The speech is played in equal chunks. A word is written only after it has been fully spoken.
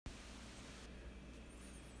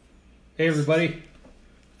Hey, everybody.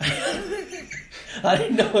 I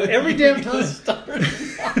didn't know if Every damn time.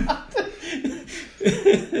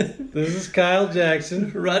 This is Kyle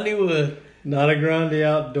Jackson. Rodney Wood. Not a Grande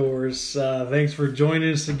Outdoors. Thanks for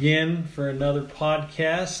joining us again for another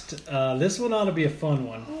podcast. This one ought to be a fun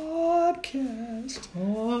one. Podcast.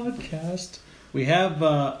 We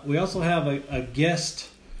also have a guest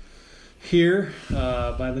here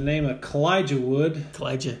by the name of Kalijah Wood.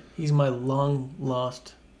 Kalijah. He's my long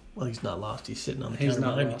lost. Well, he's not lost. He's sitting on the counter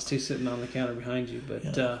behind me. He's not lost. He's sitting on the counter behind you. But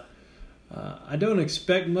Yeah. I don't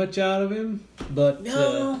expect much out of him. But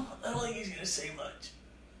No, I don't think he's gonna say much.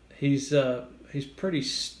 he's pretty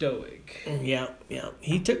stoic. Yeah.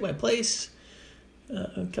 He took my place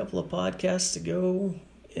a couple of podcasts ago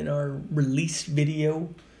in our release video.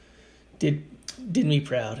 Did me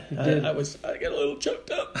proud. It did. I got a little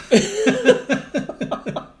choked up.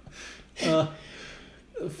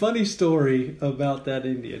 Funny story about that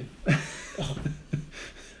Indian.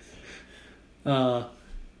 That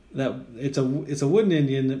it's a wooden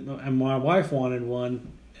Indian, and my wife wanted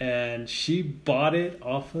one, and she bought it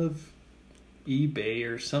off of eBay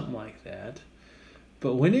or something like that.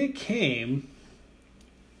 But when it came,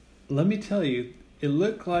 let me tell you, it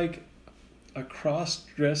looked like a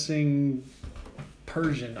cross-dressing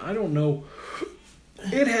Persian. I don't know.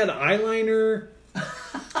 It had eyeliner.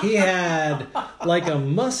 He had like a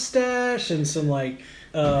mustache and some what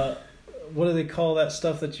do they call that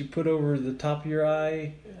stuff that you put over the top of your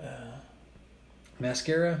eye?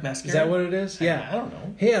 Mascara? Is that what it is? Yeah. I don't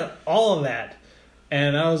know. He had all of that.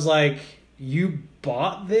 And I was like, you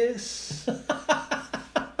bought this?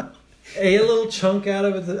 A little chunk out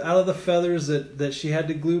of the feathers that she had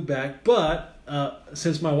to glue back. But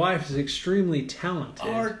since my wife is extremely talented.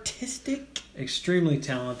 Extremely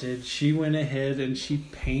talented. She went ahead and she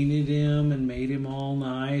painted him and made him all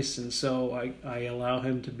nice, and so I allow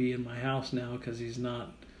him to be in my house now because he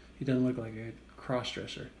doesn't look like a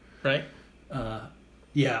cross-dresser. Right?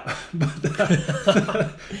 Yeah, but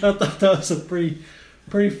I thought that was a pretty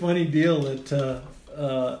funny deal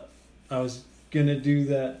that I was gonna do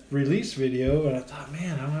that release video, and I thought,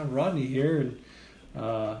 man, I don't have Rodney here, and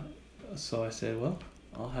so I said, well,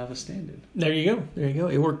 I'll have a stand-in. There you go.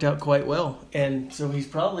 It worked out quite well, and so he's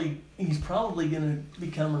probably going to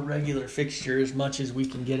become a regular fixture as much as we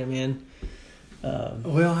can get him in.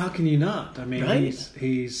 Well, how can you not? I mean, right?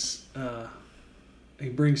 he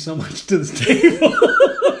brings so much to the table.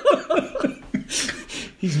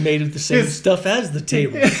 He's made of the same stuff as the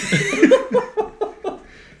table.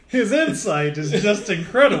 His insight is just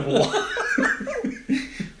incredible.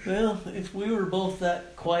 Well, if we were both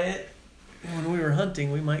that quiet when we were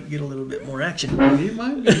hunting, we might get a little bit more action. He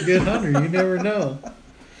might be a good hunter. You never know.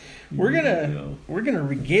 We're gonna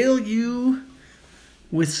regale you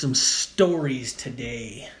with some stories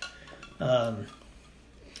today.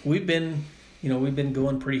 We've been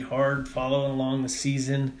going pretty hard, following along the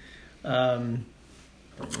season,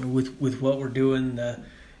 with what we're doing.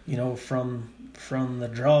 From the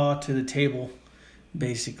draw to the table,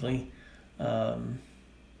 basically,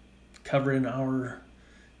 covering our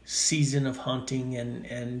season of hunting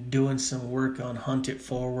and doing some work on Hunt It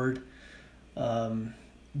Forward.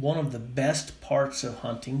 One of the best parts of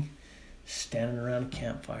hunting, standing around a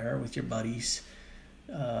campfire with your buddies,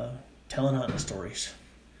 telling hunting stories.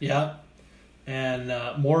 Yeah, and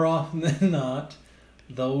more often than not,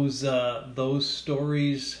 those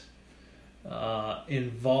stories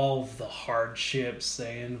involve the hardships.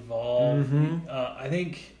 They involve. Mm-hmm. I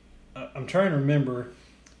think I'm trying to remember.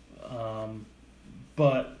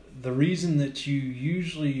 But the reason that you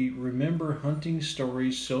usually remember hunting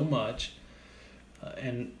stories so much,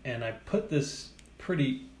 and I put this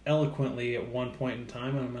pretty eloquently at one point in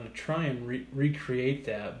time, and I'm going to try and recreate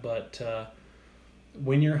that. But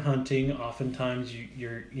when you're hunting, oftentimes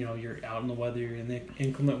you're out in the weather, you're in the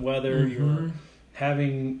inclement weather, Mm-hmm. you're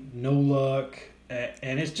having no luck,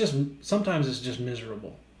 and sometimes it's just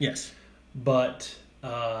miserable. Yes, but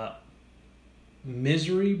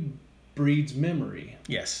misery breeds memory.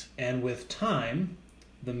 Yes. And with time,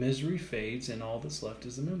 the misery fades and all that's left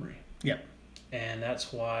is the memory. Yep. And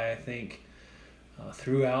that's why I think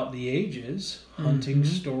throughout the ages, hunting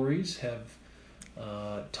Mm-hmm. stories have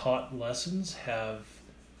taught lessons, have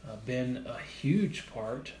been a huge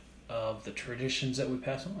part of the traditions that we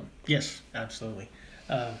pass on. Yes, absolutely.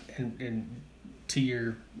 And to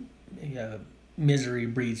your misery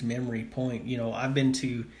breeds memory point, I've been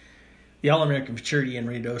to the All-American Futurity in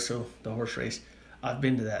Ruidoso, the horse race. I've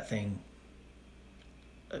been to that thing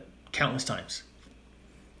countless times.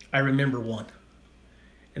 I remember one,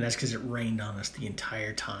 and that's because it rained on us the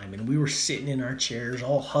entire time, and we were sitting in our chairs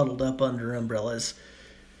all huddled up under umbrellas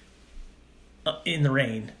in the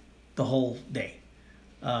rain the whole day.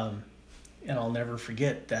 And I'll never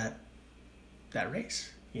forget that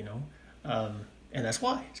race, you know. And that's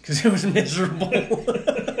why. It's because it was miserable.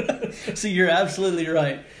 So you're absolutely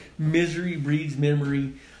right. Misery breeds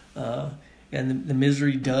memory, and the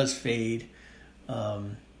misery does fade.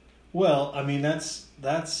 Well, I mean, that's.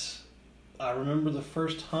 I remember the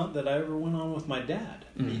first hunt that I ever went on with my dad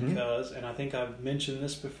because, and I think I've mentioned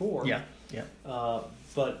this before. Yeah.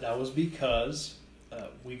 But that was because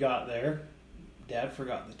we got there. Dad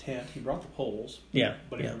forgot the tent. He brought the poles. Yeah.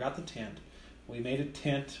 But he forgot the tent. We made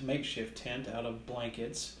a makeshift tent out of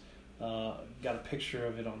blankets. Got a picture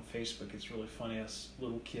of it on Facebook. It's really funny. Us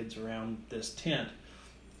little kids around this tent,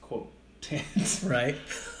 quote, tent. Right.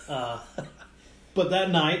 But that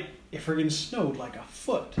night, it friggin' snowed like a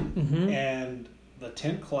foot. And the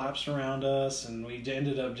tent collapsed around us, and we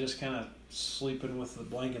ended up just kind of sleeping with the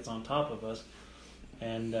blankets on top of us.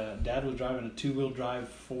 And Dad was driving a two-wheel drive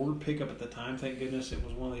Ford pickup at the time. Thank goodness it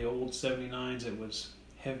was one of the old 79s. It was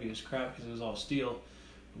heavy as crap because it was all steel.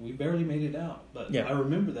 We barely made it out. But I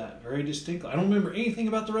remember that very distinctly. I don't remember anything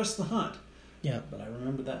about the rest of the hunt. Yeah. But I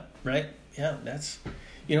remember that. Right. Yeah. That's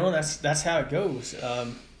how it goes.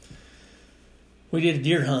 We did a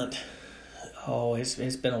deer hunt. Oh, it's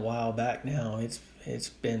been a while back now. It's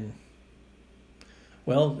been...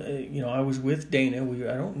 Well, I was with Dana.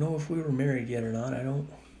 I don't know if we were married yet or not. I don't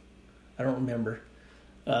remember.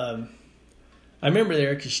 I remember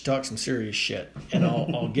there because she talked some serious shit, and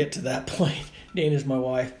I'll get to that point. Dana's my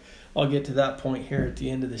wife. I'll get to that point here at the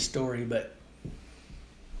end of the story. But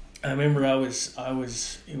I remember it was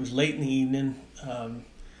late in the evening.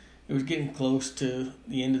 It was getting close to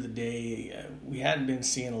the end of the day. We hadn't been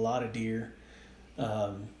seeing a lot of deer.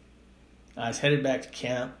 I was headed back to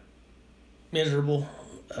camp. Miserable,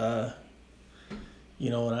 and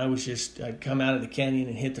I'd come out of the canyon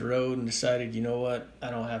and hit the road and decided, you know what, I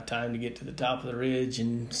don't have time to get to the top of the ridge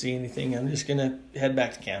and see anything. I'm just going to head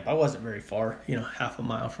back to camp. I wasn't very far, half a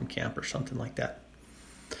mile from camp or something like that.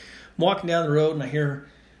 I'm walking down the road and I hear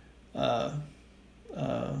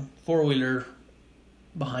four-wheeler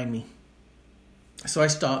behind me. So I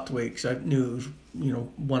stopped to wait because I knew it was,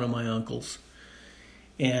 one of my uncles.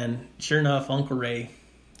 And sure enough, Uncle Ray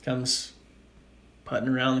comes putting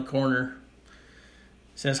around the corner,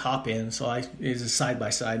 says hop in. So it's a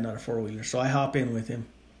side-by-side, not a four-wheeler. So I hop in with him.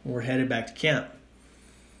 We're headed back to camp.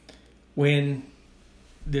 When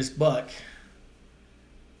this buck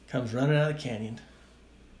comes running out of the canyon,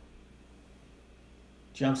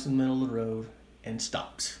 jumps in the middle of the road, and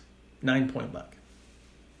stops. 9-point buck.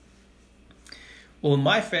 Well, in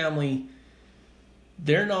my family,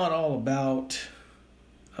 they're not all about,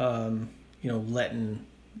 letting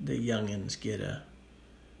the youngins get a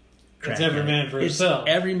crack. It's every man for himself.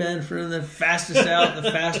 Every man for the fastest out,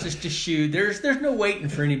 the fastest to shoot. There's no waiting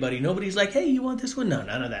for anybody. Nobody's like, hey, you want this one? No,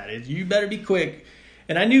 none of that. You better be quick.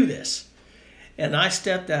 And I knew this. And I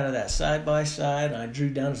stepped out of that side-by-side. I drew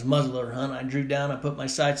down his muzzleloader hunt. I drew down, I put my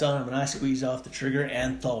sights on him, and I squeezed off the trigger,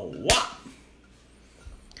 and thwop!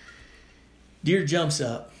 Deer jumps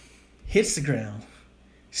up, hits the ground,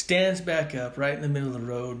 stands back up right in the middle of the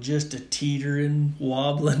road, just a teetering,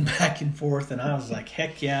 wobbling back and forth. And I was like,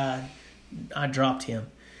 heck yeah, I dropped him.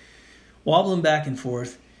 Wobbling back and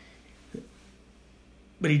forth.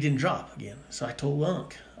 But he didn't drop again. So I told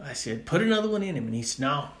Unc, I said, put another one in him. And he said,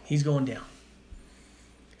 no, he's going down.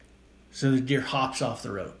 So the deer hops off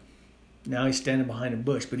the road. Now he's standing behind a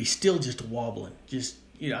bush, but he's still just wobbling.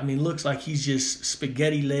 Looks like he's just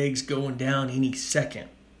spaghetti legs going down any second.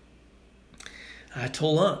 I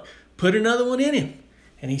told Unc, put another one in him.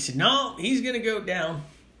 And he said, no, he's going to go down.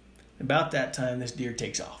 About that time, this deer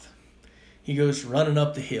takes off. He goes running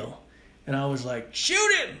up the hill. And I was like,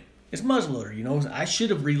 shoot him! It's muzzleloader, I should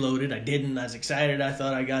have reloaded. I didn't. I was excited. I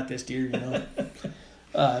thought I got this deer,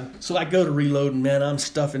 So I go to reload, and man, I'm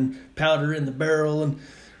stuffing powder in the barrel and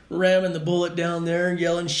ramming the bullet down there and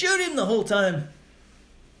yelling, shoot him the whole time.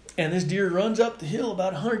 And this deer runs up the hill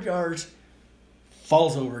about 100 yards,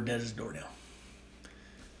 falls over dead as a doornail.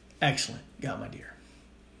 Excellent. Got my deer.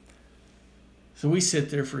 So we sit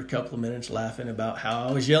there for a couple of minutes laughing about how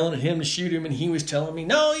I was yelling at him to shoot him, and he was telling me,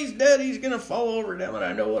 no, he's dead. He's going to fall over. Damn it,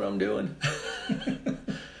 I know what I'm doing.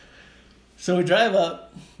 So we drive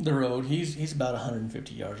up the road. He's about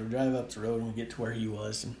 150 yards. We drive up the road, and we get to where he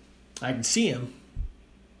was, and I can see him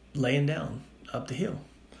laying down up the hill.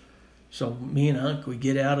 So me and Unc, we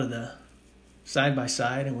get out of the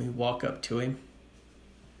side-by-side, and we walk up to him.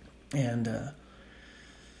 And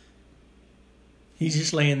he's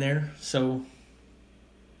just laying there. So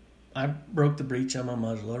I broke the breech on my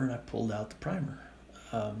muzzleloader, and I pulled out the primer.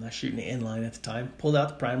 I was shooting the inline at the time. Pulled out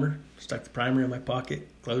the primer, stuck the primer in my pocket,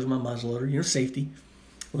 closed my muzzleloader, safety.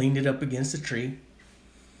 Leaned it up against the tree.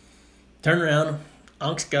 Turned around.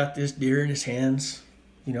 Unc's got this deer in his hands,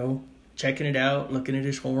 checking it out, looking at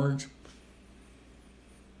his horns.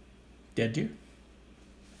 Dead deer.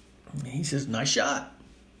 And he says, nice shot.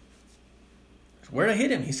 Where'd I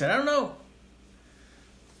hit him? He said, I don't know.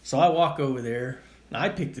 So I walk over there. I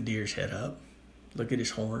pick the deer's head up. Look at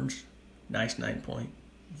his horns. Nice 9-point.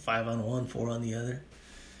 5 on one, 4 on the other.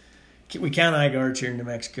 We count eye guards here in New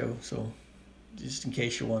Mexico, so just in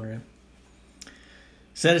case you're wondering.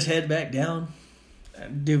 Set his head back down.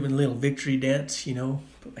 Doing a little victory dance,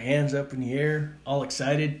 Put my hands up in the air, all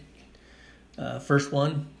excited. First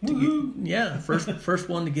one to get, first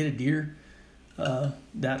one to get a deer.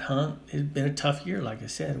 That hunt has been a tough year, like I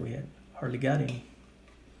said. We had hardly got any.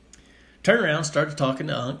 Turned around, started talking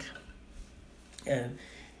to Unc, and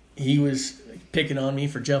he was picking on me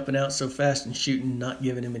for jumping out so fast and shooting, not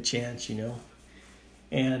giving him a chance,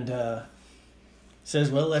 and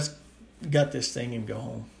says, well, let's gut this thing and go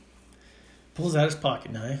home. Pulls out his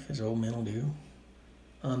pocket knife, as old men will do,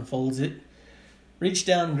 unfolds it, reached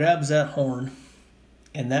down and grabs that horn,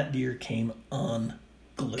 and that deer came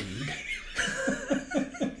unglued.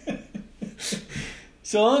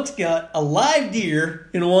 So Unc's got a live deer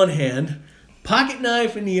in one hand, pocket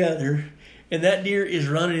knife in the other, and that deer is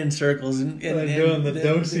running in circles. And doing the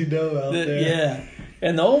do-si-do out there. Yeah.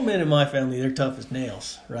 And the old men in my family, they're tough as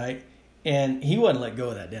nails, right? And he wouldn't let go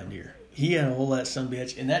of that damn deer. He had to hold that son of a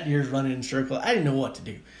bitch, and that deer's running in circles. I didn't know what to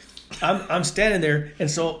do. I'm standing there,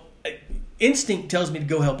 and so instinct tells me to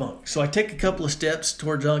go help Unc. So I take a couple of steps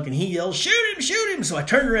towards Unc, and he yells, shoot him, shoot him. So I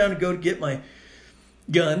turn around and go to get my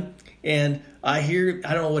gun, and I hear,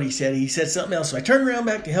 I don't know what he said. He said something else. So I turn around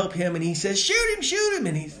back to help him, and he says, shoot him.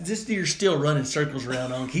 And this deer's still running circles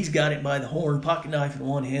around Unc. He's got it by the horn, pocket knife in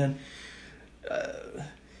one hand.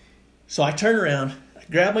 So I turn around, I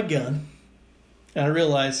grab my gun, and I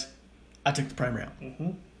realize I took the primer out.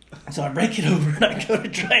 Mm-hmm. So I break it over, and I go to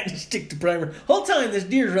try and stick the primer. Whole time, this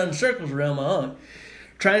deer's running circles around my Unc,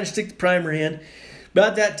 trying to stick the primer in.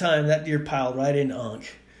 About that time, that deer piled right into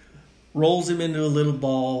Unc. Rolls him into a little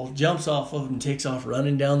ball, jumps off of him, and takes off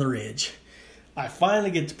running down the ridge. I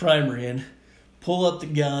finally get the primer in, pull up the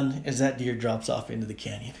gun as that deer drops off into the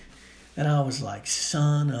canyon. And I was like,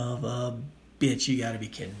 son of a bitch, you got to be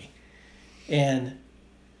kidding me. And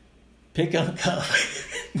pick Unc up,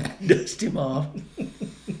 dust him off.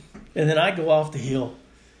 And then I go off the hill,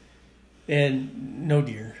 and no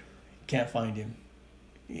deer. Can't find him.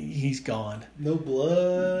 He's gone. No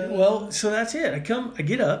blood. Well, so that's it. I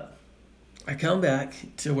get up. I come back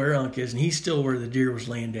to where Unc is, and he's still where the deer was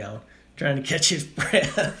laying down, trying to catch his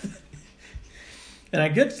breath. And I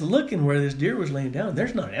get to looking where this deer was laying down.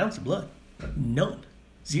 There's not an ounce of blood. None.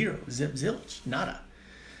 Zero. Zip, zilch. Nada.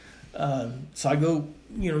 So I go,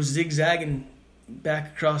 zigzagging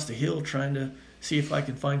back across the hill, trying to see if I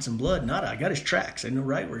can find some blood. Nada. I got his tracks. I know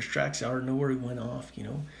right where his tracks are. I know where he went off,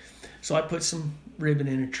 So I put some ribbon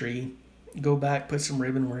in a tree, go back, put some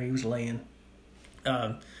ribbon where he was laying.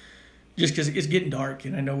 Just because it's getting dark,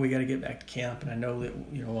 and I know we got to get back to camp, and I know that,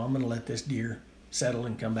 I'm going to let this deer settle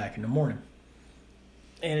and come back in the morning.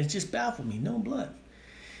 And it just baffled me. No blood.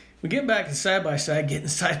 We get back to side-by-side, getting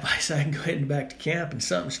side-by-side, and go heading back to camp, and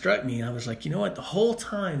something struck me. And I was like, you know what? The whole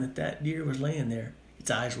time that deer was laying there,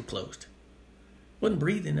 its eyes were closed. It wasn't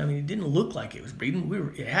breathing. I mean, it didn't look like it was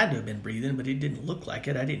breathing. It had to have been breathing, but it didn't look like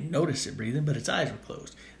it. I didn't notice it breathing, but its eyes were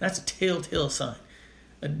closed. That's a telltale sign.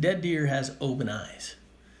 A dead deer has open eyes.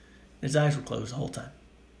 His eyes were closed the whole time.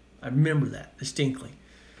 I remember that distinctly.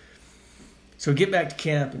 So get back to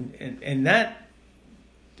camp, and that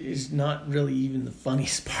is not really even the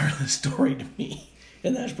funniest part of the story to me.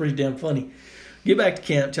 And that's pretty damn funny. Get back to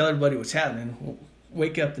camp, tell everybody what's happening. We'll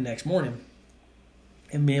wake up the next morning,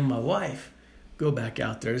 and me and my wife go back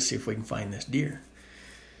out there to see if we can find this deer.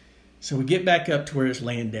 So we get back up to where it's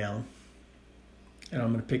laying down, and I'm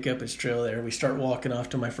going to pick up its trail there. We start walking off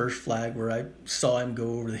to my first flag where I saw him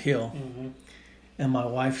go over the hill. Mm-hmm. And my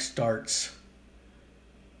wife starts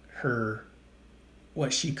her,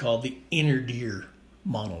 what she called the inner deer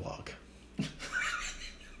monologue.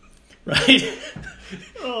 Right?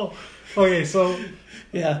 Oh, okay, so...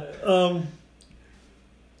 Yeah.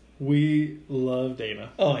 We love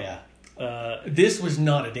Dana. Oh, yeah. This was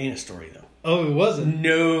not a Dana story, though. Oh, it wasn't?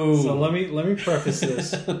 No. So let me preface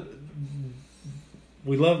this.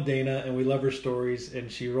 We love Dana, and we love her stories,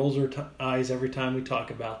 and she rolls her eyes every time we talk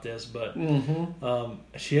about this, but mm-hmm.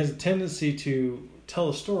 She has a tendency to tell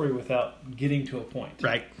a story without getting to a point.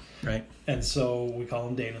 Right. Right. And so we call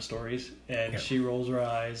them Dana stories. And Yep. she rolls her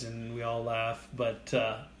eyes, and we all laugh. But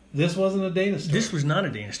this wasn't a Dana story. This was not a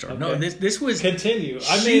Dana story. No, Okay. this was... Continue.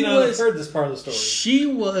 I She may not have was- heard this part of the story. She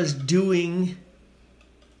was doing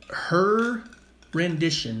her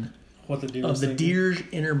rendition What the deer of was the thinking. deer's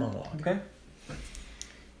inner monologue. Okay.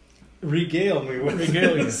 Regale me with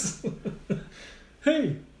Regale this.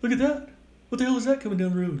 Hey, look at that. What the hell is that coming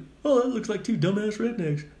down the road? Oh, that looks like two dumbass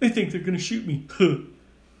rednecks. They think they're going to shoot me.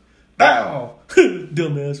 Bow!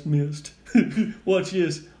 Dumbass missed. Watch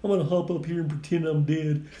this. I'm going to hop up here and pretend I'm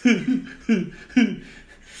dead.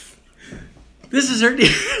 This is her deer.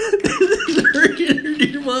 This is her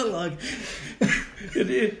deer monologue.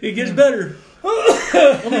 It gets better.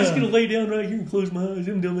 I'm just going to lay down right here and close my eyes.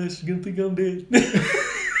 Them dumbasses are going to think I'm dead.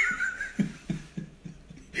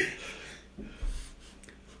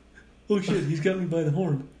 Oh shit, he's got me by the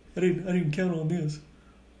horn. I didn't count on this.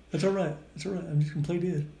 That's alright. That's alright. I'm just gonna play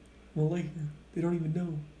dead. I'm gonna lay here. They don't even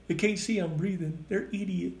know. They can't see I'm breathing. They're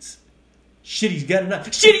idiots. Shit, he's got a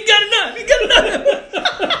knife. Shit, he got a knife. He got a knife.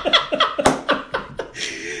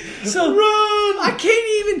 So run! I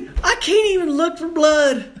can't even look for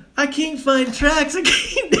blood. I can't find tracks. I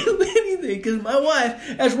can't do anything because my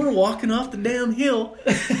wife, as we're walking off the damn hill,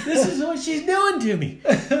 this is what she's doing to me.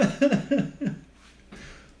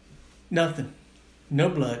 Nothing. No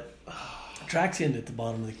blood. Tracks end at the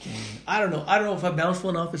bottom of the canyon. I don't know if I bounced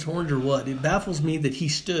one off his horns or what. It baffles me that he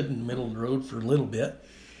stood in the middle of the road for a little bit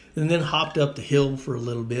and then hopped up the hill for a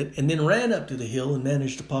little bit and then ran up to the hill and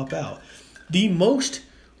managed to pop out. The most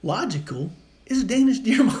logical is Danish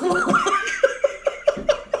deer monologue.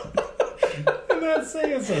 I'm not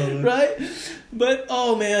saying so. Right? But,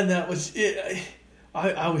 oh man, that was it.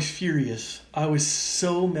 I was furious. I was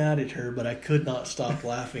so mad at her, but I could not stop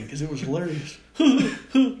laughing because it was hilarious.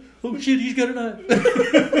 Oh shit, he's got a knife.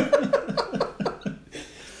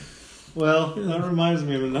 Well, that reminds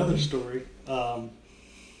me of another story.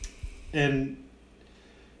 And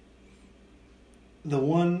the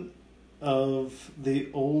one of the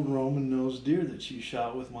old Roman nosed deer that you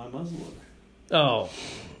shot with my muzzleloader. Oh.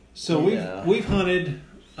 So Yeah. we've hunted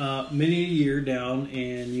many a year down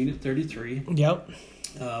in Unit 33. Yep.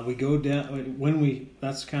 We go down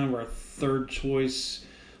that's kind of our third choice,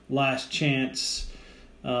 last chance,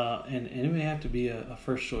 and it may have to be a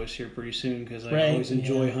first choice here pretty soon because I Right, always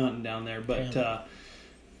enjoy yeah. hunting down there. But Yeah.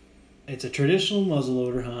 it's a traditional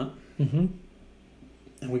muzzleloader hunt, Mm-hmm.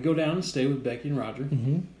 and we go down and stay with Becky and Roger.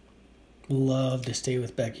 Mm-hmm. Love to stay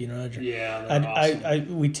with Becky and Roger. Yeah, they're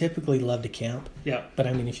awesome. We typically love to camp, Yeah, but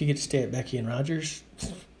I mean, if you get to stay at Becky and Roger's,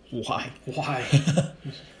 why? why?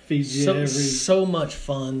 Feeds you So much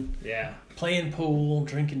fun. Yeah. Playing pool,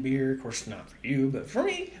 drinking beer. Of course, not for you, but for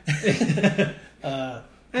me.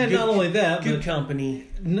 And Good- not only that, Good but company.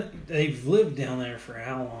 they've lived down there for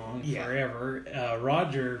how long? Yeah. Forever.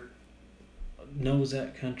 Roger knows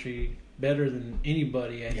that country better than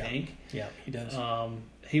anybody, I Yeah. think. Yeah, he does.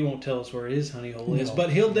 He won't tell us where his honey hole is, No. but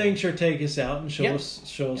he'll dang sure take us out and show Yep. us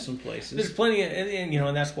some places. There's plenty of,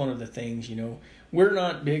 and that's one of the things, we're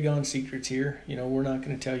not big on secrets here. We're not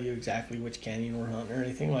going to tell you exactly which canyon we're hunting or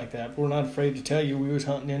anything like that. We're not afraid to tell you we was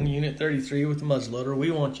hunting in Unit 33 with the muzzleloader.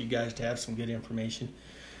 We want you guys to have some good information.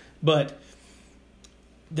 But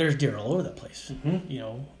there's deer all over the place.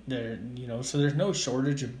 Mm-hmm. So there's no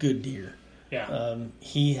shortage of good deer. Yeah.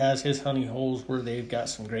 He has his honey holes where they've got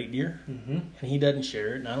some great deer, Mm-hmm. and he doesn't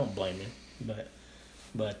share it, and I don't blame him.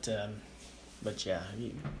 But yeah,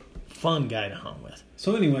 fun guy to hunt with.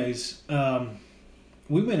 So, anyways,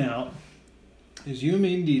 we went out. It was you and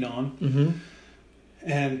me and Didon. Mm-hmm.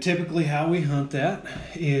 And typically how we hunt that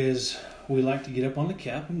is we like to get up on the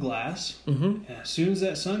cap and glass. Mm-hmm. And as soon as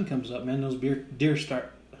that sun comes up, man, those deer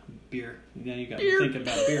start... Beer. Now you got me thinking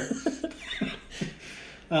about beer.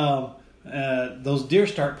 Those deer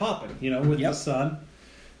start popping, with the sun.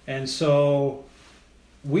 And so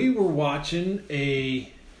we were watching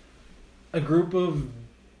a group of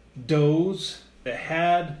does that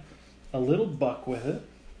had a little buck with it.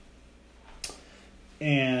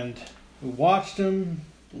 And we watched them,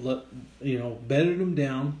 bedded them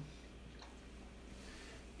down.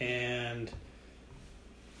 And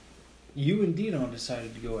you and Didon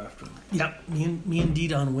decided to go after them. Yep, me and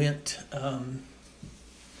Didon went.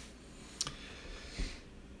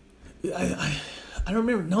 I don't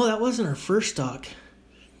remember. No, that wasn't our first stock.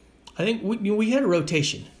 I think we had a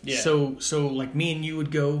rotation. Yeah. So like me and you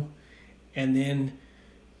would go, and then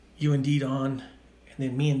you and Didon, and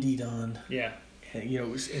then me and Didon. Yeah. And,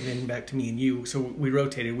 and then back to me and you. So we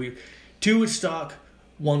rotated. Two would stock,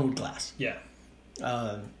 one would glass. Yeah.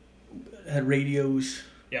 Had radios.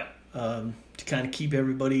 Yeah. To kind of keep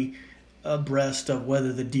everybody abreast of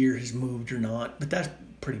whether the deer has moved or not. But that's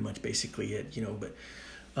pretty much basically it, But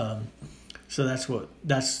so that's how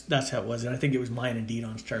it was, and I think it was mine and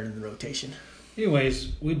Didon started the rotation.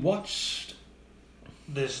 Anyways, we'd watched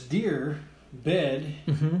this deer bed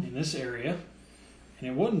in this area, and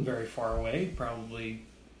it wasn't very far away, probably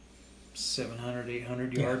 700,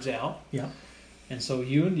 800 yards out. Yeah. And so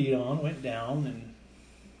you and Didon went down,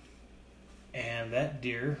 and that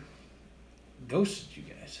deer ghosted you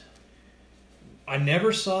guys. I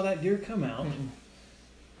never saw that deer come out,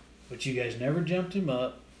 but you guys never jumped him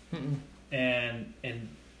up, and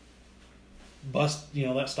bust.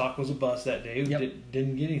 That stock was a bust that day.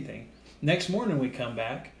 Didn't get anything. Next morning we come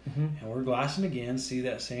back, and we're glassing again, see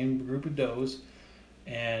that same group of does,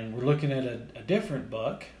 and we're looking at a different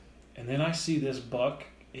buck, and then I see this buck.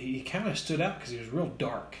 He kind of stood out because he was real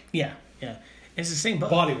dark. Yeah. It's the same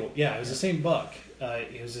buck. It was the same buck.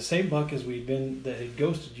 It was the same buck as that had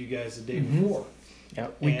ghosted you guys the day before. Yeah,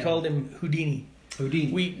 we called him Houdini.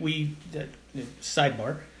 We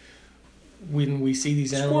sidebar. When we see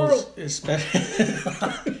these animals, especially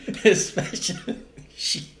look at these dumb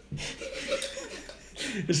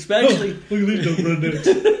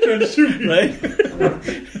rednecks trying to shoot me.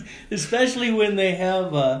 Right? Especially when they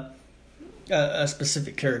have a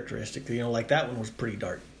specific characteristic. Like that one was pretty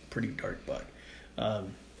dark buck.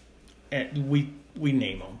 And we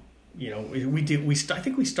name them. We did. I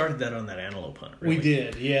think we started that on that antelope hunt. Really. We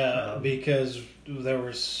did, yeah, because there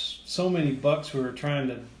was so many bucks who were trying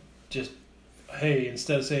to just, hey,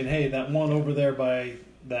 instead of saying, hey, that one over there by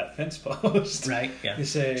that fence post, right? Yeah. You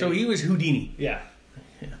say, so he was Houdini. Yeah.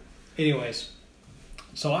 Anyways,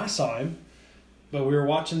 so I saw him, but we were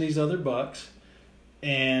watching these other bucks,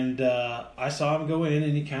 and I saw him go in,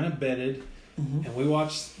 and he kind of bedded. And we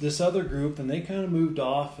watched this other group, and they kind of moved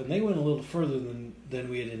off, and they went a little further than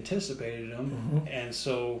we had anticipated them. And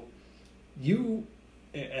so Didon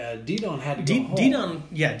had to go home.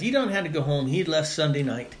 Didon had to go home. He had left Sunday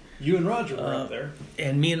night. You and Roger were up there.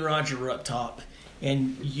 And me and Roger were up top.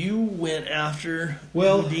 And you went after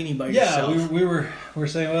Houdini by yourself. Yeah, we were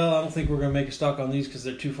saying, well, I don't think we're going to make a stock on these because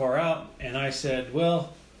they're too far out. And I said,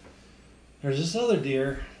 well, there's this other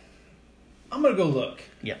deer. I'm going to go look.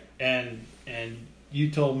 Yeah. And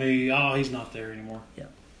you told me, oh, he's not there anymore. Yeah.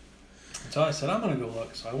 So I said, I'm going to go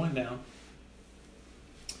look. So I went down.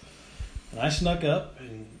 And I snuck up,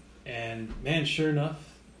 and man, sure enough,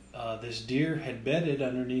 this deer had bedded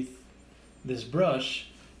underneath this brush.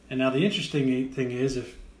 And now the interesting thing is,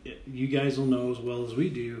 if you guys will know as well as we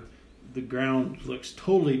do, the ground looks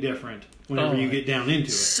totally different whenever you get down into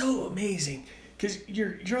it. So amazing. Because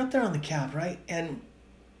you're up there on the cap, right? And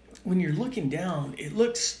when you're looking down, it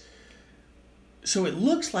looks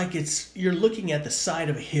like you're looking at the side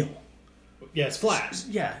of a hill. Yeah, it's flat.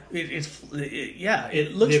 Yeah,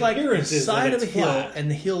 it looks like the side of a hill, and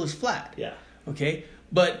the hill is flat. Yeah. Okay,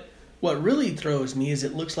 but what really throws me is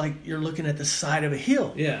it looks like you're looking at the side of a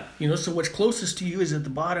hill. Yeah. So what's closest to you is at the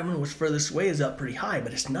bottom, and what's furthest away is up pretty high,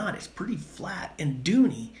 but it's not. It's pretty flat and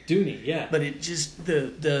duney. Yeah. But it just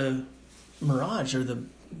the mirage or the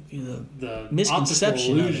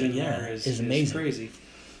misconception illusion of it, is amazing. Is crazy.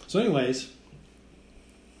 So, anyways,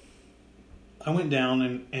 I went down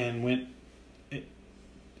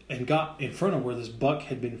and got in front of where this buck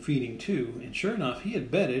had been feeding too, and sure enough, he had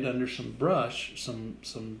bedded under some brush,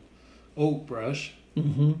 some oak brush,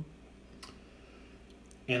 and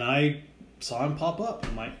I saw him pop up.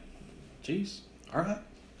 I'm like, geez, all right.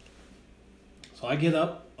 So I get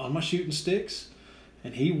up on my shooting sticks,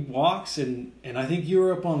 and he walks, and I think you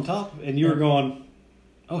were up on top, and you were going,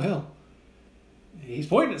 oh hell, he's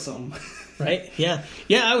pointing at something. Right? Yeah.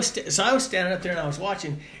 I was standing up there and I was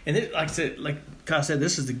watching, and then, like Kyle said,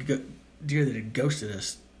 this is the deer that had ghosted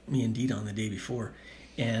us, me and Didon, the day before,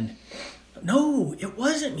 and no, it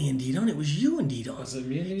wasn't me and Didon, it was you and Didon. Was it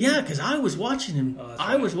me and Didon? Yeah, because I was watching him.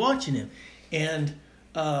 Was watching him, and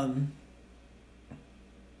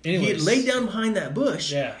he had laid down behind that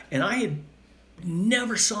bush, and I had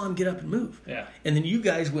never saw him get up and move. Yeah. And then you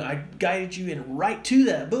guys, I guided you in right to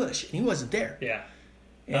that bush, and he wasn't there. Yeah.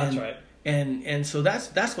 That's right. And so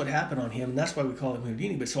that's what happened on him, and that's why we call him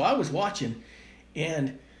Houdini. But so I was watching,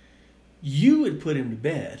 and you had put him to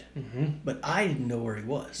bed, but I didn't know where he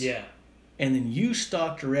was. Yeah. And then you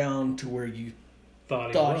stalked around to where you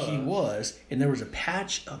thought he was, and there was a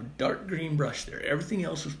patch of dark green brush there. Everything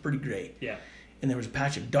else was pretty gray. Yeah. And there was a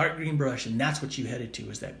patch of dark green brush, and that's what you headed to,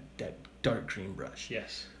 was that dark green brush.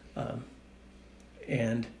 Yes.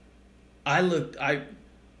 And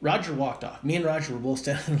Roger walked off. Me and Roger were both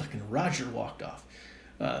standing there looking. Roger walked off.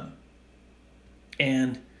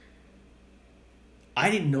 And I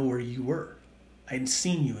didn't know where you were. I hadn't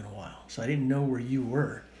seen you in a while, so I didn't know where you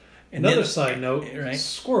were. And Another then, side note, right?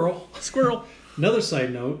 Squirrel. Another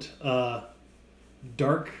side note,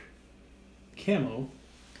 dark camo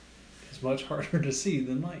is much harder to see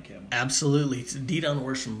than light camo. Absolutely. Didon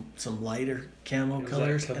wore some lighter camo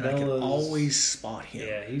colors, and I could always spot him.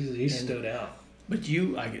 Yeah, he stood out. But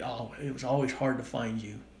it was always hard to find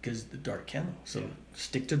you because of the dark camo. So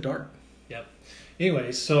stick to dark. Yep.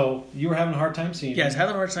 Anyway, so you were having a hard time seeing me. Yeah, I was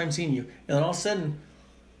having a hard time seeing you. And then all of a sudden,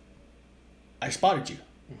 I spotted you.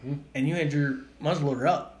 Mm-hmm. And you had your muzzleloader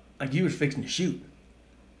up, like you was fixing to shoot.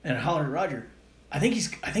 And I hollered at Roger, I think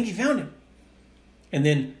he found him. And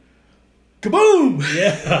then, kaboom!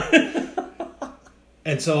 Yeah.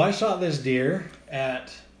 And so I shot this deer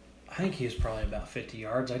at, I think he was probably about 50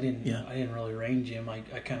 yards. I didn't really range him. I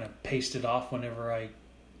kind of paced it off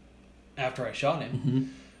after I shot him. Mm-hmm.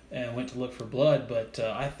 And went to look for blood, but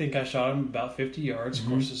I think I shot him about 50 yards. Mm-hmm.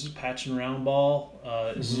 Of course, this is patch and round ball.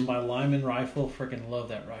 This is my Lyman rifle. Freaking love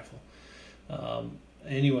that rifle.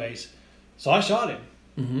 Anyways, so I shot him,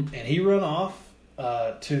 and he ran off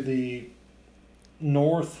to the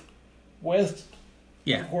northwest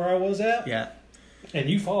where I was at. Yeah. And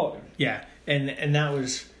you followed him. Yeah. And that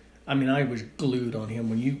was, I was glued on him.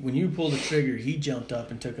 When you pulled the trigger, he jumped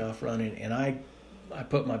up and took off running, and I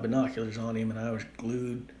put my binoculars on him, and I was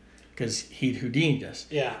glued. Because he'd Houdini'd us.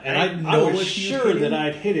 Yeah, and I was sure that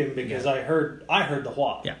I'd hit him because I heard the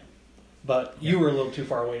whop. Yeah. But you were a little too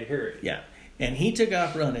far away to hear it. Yeah. And he took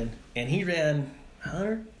off running, and he ran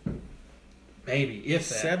 100? Maybe, if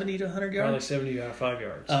that. 70 to 100 yards? Probably 75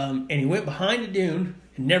 yards. And he went behind a dune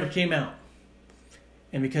and never came out.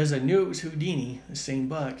 And because I knew it was Houdini, the same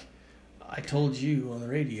buck, I told you on the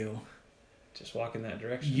radio, just walk in that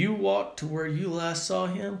direction. You walk to where you last saw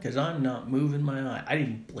him, because I'm not moving my eye. I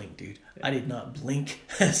didn't blink, dude. Yeah. I did not blink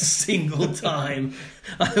a single time.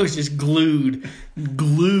 I was just glued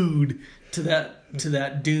to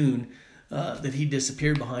that dune that he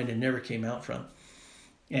disappeared behind and never came out from.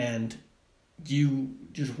 And you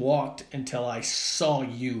just walked until I saw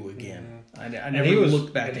you again. Mm-hmm. I never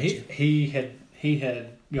looked back at you. He had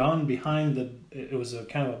gone behind it was a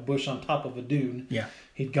kind of a bush on top of a dune. Yeah.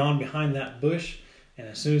 He'd gone behind that bush, and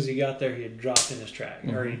as soon as he got there, he had dropped in his track.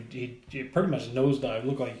 Mm-hmm. Or he pretty much nosedived.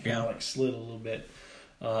 Looked like he kind of like slid a little bit.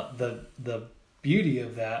 The beauty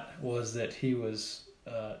of that was that he was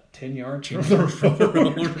 10 yards from the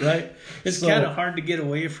road. Right? It's kind of hard to get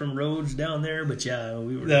away from roads down there, but yeah,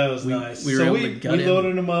 that was nice. We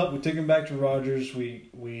loaded him up. We took him back to Rogers.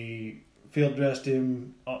 We field dressed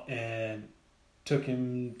him and took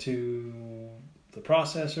him to the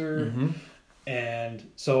processor. Mm-hmm.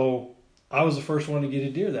 And so I was the first one to get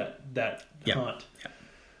a deer that hunt. Yeah.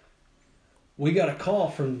 We got a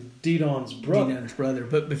call from Didon's brother.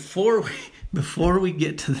 But before we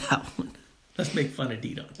get to that one, let's make fun of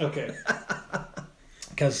Didon. Okay.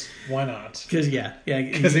 Because why not? Because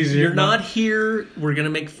you're not here. We're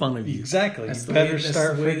gonna make fun of you. Exactly. You better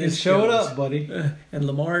start freaking showing up, buddy. And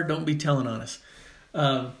Lamar, don't be telling on us.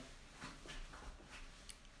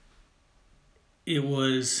 It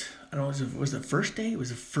was. I don't know. Was the first day? It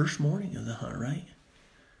was the first morning of the hunt, right?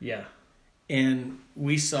 Yeah. And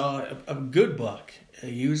we saw a good buck.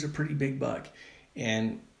 He was a pretty big buck,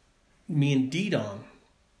 and me and Didon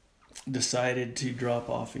decided to drop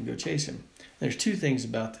off and go chase him. There's two things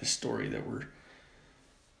about this story that were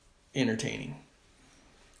entertaining.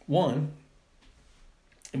 One,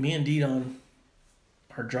 me and Didon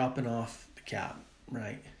are dropping off the cap,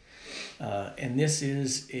 right? And this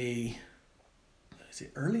is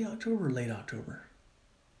it early October or late October?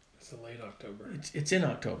 It's a late October. It's in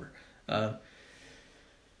October. But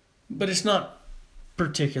it's not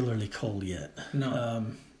particularly cold yet. No.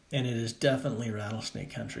 And it is definitely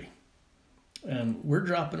rattlesnake country. We're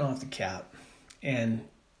dropping off the cap, and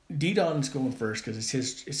Didon's going first because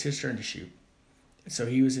it's his turn to shoot. So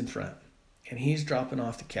he was in front, and he's dropping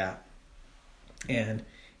off the cap, and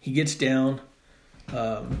he gets down.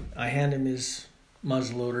 I hand him his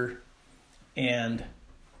muzzleloader and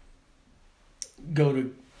go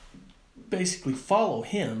to basically follow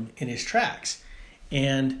him in his tracks.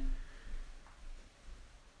 And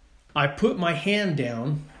I put my hand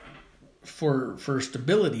down for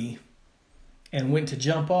stability and went to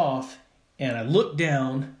jump off, and I looked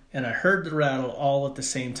down and I heard the rattle all at the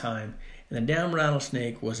same time. And the damn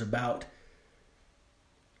rattlesnake was about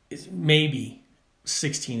maybe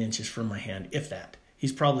 16 inches from my hand, if that.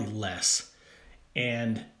 He's probably less.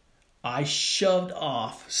 And I shoved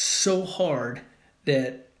off so hard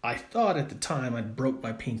that I thought at the time I'd broke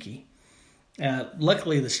my pinky.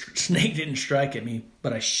 Luckily, the snake didn't strike at me,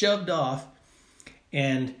 but I shoved off,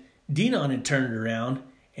 and Didon had turned around,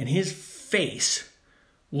 and his face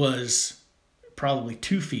was probably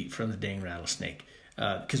 2 feet from the dang rattlesnake.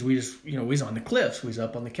 Because we just, we was on the cliffs, we was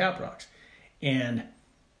up on the cap rocks, and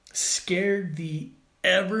scared the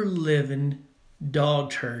ever-living dog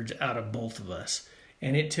turds out of both of us.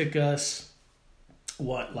 And it took us,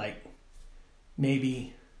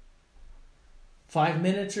 maybe 5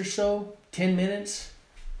 minutes or so, 10 minutes,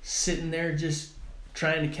 sitting there just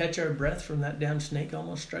trying to catch our breath from that damn snake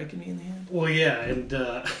almost striking me in the head. Well, yeah, and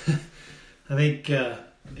I think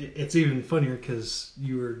it's even funnier because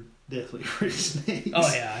you were deathly afraid of snakes.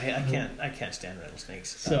 Oh yeah, I can't stand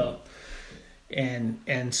rattlesnakes. So,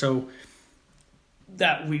 and so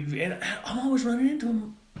that and I'm always running into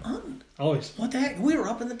them hunting. Always. What the heck? We were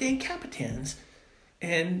up in the dang Capitans,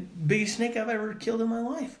 and biggest snake I've ever killed in my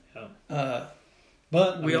life. Yeah.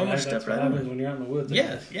 But we almost stepped right on it when you're out in the woods.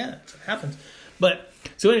 Yeah, it happens. But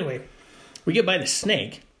so anyway, we get by the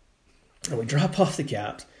snake, and we drop off the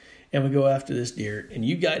caps, and we go after this deer, and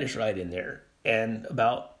you guide us right in there, and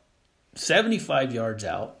about 75 yards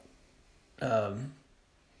out,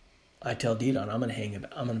 I tell Didon, I'm gonna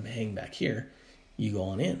hang back here. You go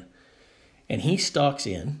on in, and he stalks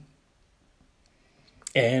in.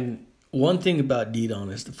 And one thing about Didon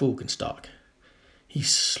is the fool can stalk. He's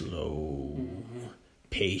slow,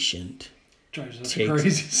 patient,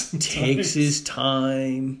 takes his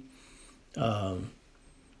time.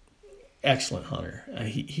 Excellent hunter.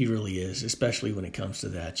 He really is, especially when it comes to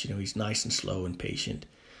that. He's nice and slow and patient.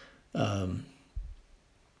 And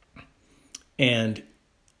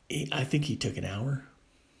I think he took an hour,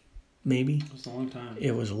 maybe. It was a long time.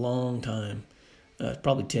 It was a long time.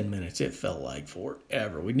 Probably 10 minutes. It felt like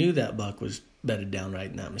forever. We knew that buck was bedded down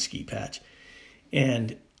right in that mesquite patch.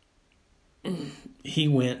 And he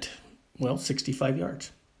went, 65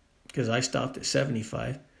 yards. Because I stopped at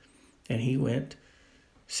 75. And he went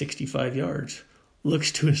 65 yards.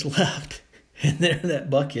 Looks to his left. And there that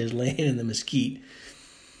buck is laying in the mesquite.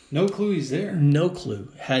 No clue he's there. No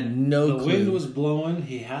clue. Had no clue. The wind was blowing.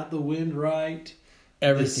 He had the wind right.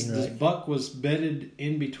 Everything right. This buck was bedded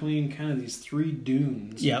in between kind of these 3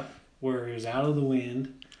 dunes. Yep. Where he was out of the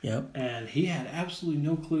wind. Yep. And he had absolutely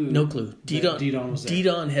no clue. No clue. Didon was there.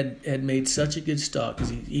 Didon had made such a good stalk because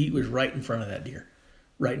he was right in front of that deer.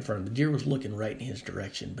 Right in front of him. The deer was looking right in his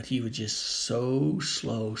direction, but he was just so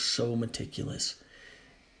slow, so meticulous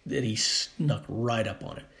that he snuck right up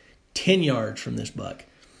on it. 10 yards from this buck.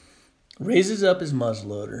 Raises up his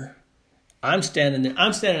muzzleloader. I'm standing there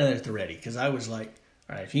at the ready because I was like,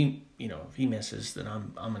 all right, if he misses, then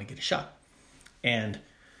I'm going to get a shot. And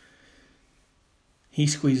he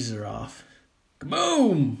squeezes her off.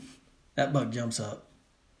 Kaboom! That buck jumps up.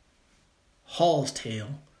 Hauls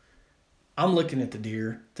tail. I'm looking at the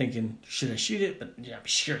deer thinking, should I shoot it? But yeah,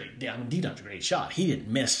 surely, Didon's a great shot. He didn't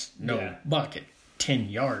miss buck at 10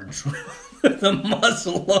 yards with the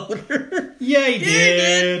muzzleloader. Yeah, he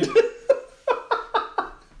did.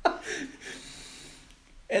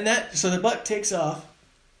 And so the buck takes off.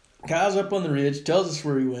 Kyle's up on the ridge, tells us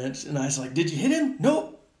where he went, and I was like, did you hit him?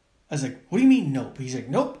 Nope. I was like, what do you mean nope? He's like,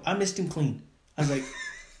 nope, I missed him clean. I was like,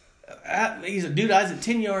 he's like, dude, I was at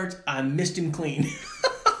 10 yards, I missed him clean.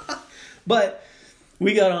 But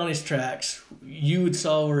we got on his tracks. You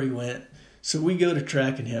saw where he went. So we go to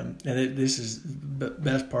tracking him, and this is the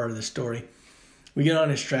best part of the story. We get on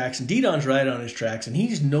his tracks, and Didon's right on his tracks, and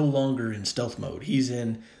he's no longer in stealth mode. He's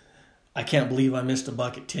in, I can't believe I missed a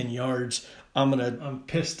buck at 10 yards. I'm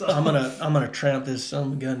pissed off. I'm gonna tramp this son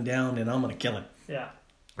of a gun down, and I'm gonna kill him. Yeah.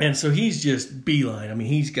 And so he's just beeline. I mean,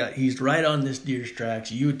 he's right on this deer's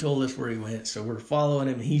tracks. You had told us where he went, so we're following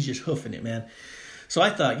him, and he's just hoofing it, man. So I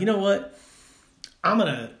thought, you know what?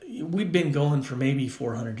 We've been going for maybe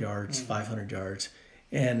 400 yards, 500 yards,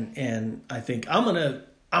 and I think I'm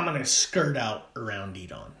gonna skirt out around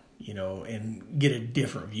Didon, and get a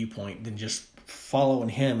different viewpoint than just following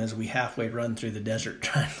him as we halfway run through the desert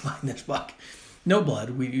trying to find this buck. No blood.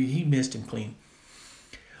 He missed him clean.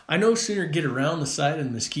 I no sooner get around the side of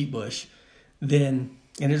the mesquite bush than,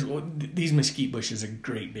 these mesquite bushes are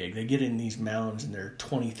great big. They get in these mounds and they're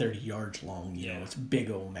 20, 30 yards long. It's a big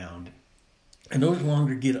old mound. I no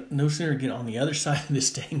sooner get on the other side of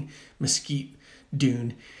this dang mesquite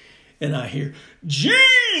dune, and I hear,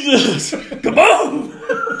 Jesus! Kaboom!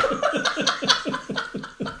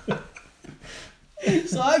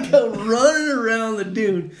 So I go running around the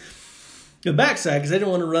dune, the backside, because I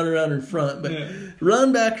didn't want to run around in front, but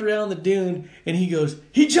run back around the dune, and he goes,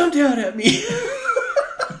 he jumped out at me.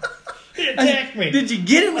 He attacked me. Did you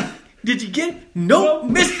get him? Did you get him? Nope.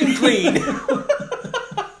 Missed him clean.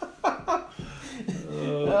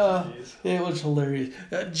 It was hilarious.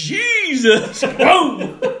 Jesus!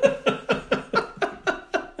 Whoa!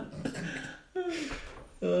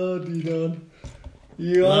 D-Don.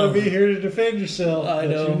 You ought to be here to defend yourself. I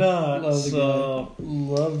know. You're not.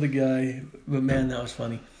 Love the guy. But man, that was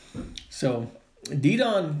funny. So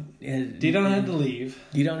D-Don had to leave.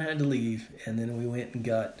 D-Don had to leave, and then we went and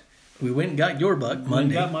got your buck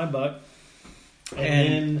Monday. We got my buck.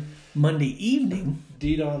 And then Monday evening,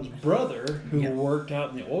 D-Don's brother, who worked out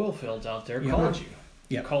in the oil fields out there, called you.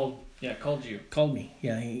 Yeah. Called you. Called me.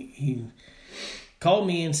 Yeah, he called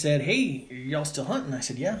me and said, "Hey, are y'all still hunting?" I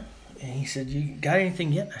said, "Yeah." And he said, "You got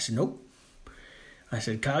anything yet?" I said, "Nope." I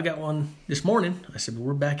said, "Kyle got one this morning." I said, "But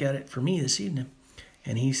we're back at it for me this evening."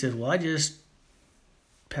 And he said, "Well, I just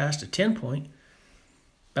passed a 10-point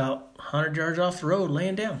about 100 yards off the road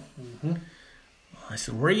laying down." Mm-hmm. I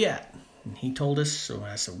said, "Where are you at?" And he told us. So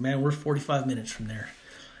I said, "Man, we're 45 minutes from there."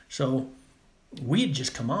 So we had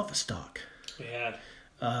just come off a stalk. We had.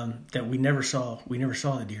 That we never saw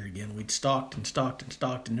the deer again. We'd stalked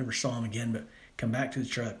and never saw him again, but come back to the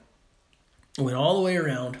truck. Went all the way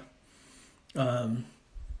around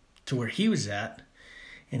to where he was at,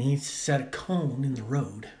 and he set a cone in the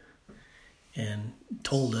road and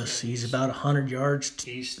told us he's about 100 yards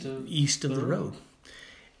east of the road.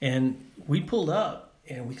 And we pulled up,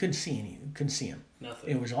 and we couldn't see him. Nothing.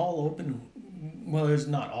 It was all open. Well, it was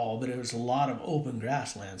not all, but it was a lot of open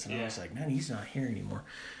grasslands. And I was like, man, he's not here anymore.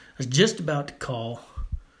 I was just about to call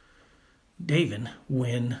David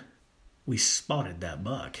when we spotted that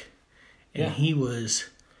buck. And he was,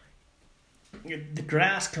 the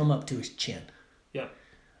grass come up to his chin. Yeah.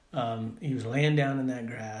 He was laying down in that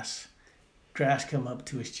grass come up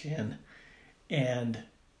to his chin. And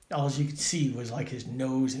all you could see was like his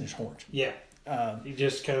nose and his horns. Yeah. He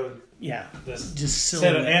just kind of just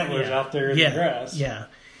set of antlers out there in the grass. Yeah.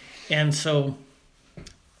 And so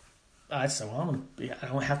I said, well, I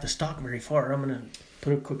don't have to stalk very far. I'm going to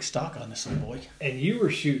put a quick stalk on this little boy. And you were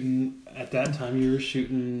shooting, at that time, your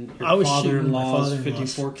I was father-in-law's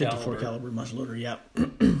 54 caliber muzzleloader, yeah.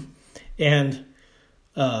 And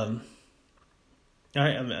I'm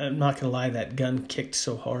not going to lie, that gun kicked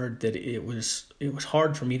so hard that it was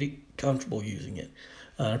hard for me to get comfortable using it.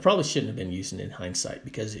 I probably shouldn't have been using it in hindsight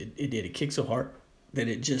because it did. It kicked so hard that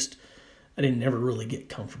I didn't never really get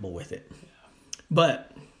comfortable with it.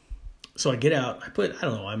 But, so I get out,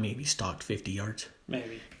 I maybe stalked 50 yards.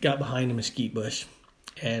 Maybe. Got behind a mesquite bush,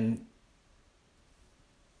 and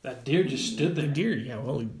that deer just stood there. The deer,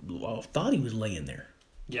 I thought he was laying there.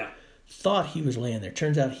 Yeah. Thought he was laying there.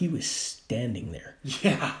 Turns out he was standing there.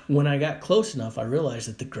 Yeah. When I got close enough, I realized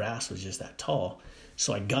that the grass was just that tall.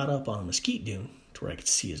 So I got up on a mesquite dune to where I could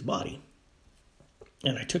see his body.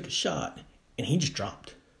 And I took a shot, and he just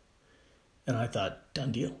dropped. And I thought,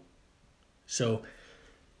 done deal. So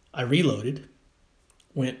I reloaded,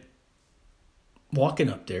 went walking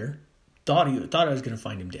up there, thought I was going to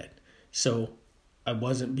find him dead. So I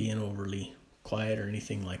wasn't being overly quiet or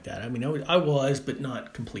anything like that. I mean, I was, but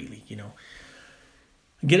not completely,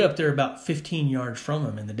 I get up there about 15 yards from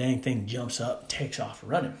him, and the dang thing jumps up and takes off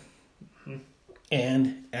running. Mm-hmm.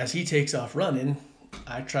 And as he takes off running,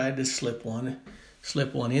 I tried to slip one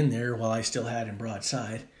in there while I still had him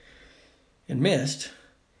broadside and missed.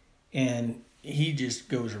 And he just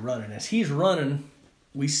goes running. As he's running,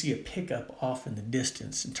 we see a pickup off in the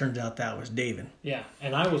distance. It turns out that was David. Yeah,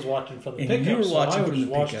 and I was watching from the and pickup. You were watching from the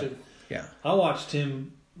pickup. Him, yeah. I watched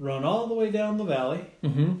him run all the way down the valley.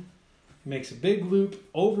 Mm-hmm. He makes a big loop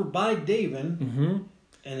over by David. Mm-hmm.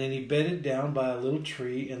 And then he bedded down by a little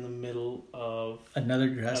tree in the middle of another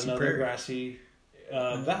grassy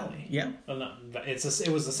valley. Yeah.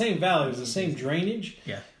 It was the same valley. It was the same drainage.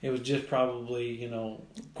 Yeah. It was just probably,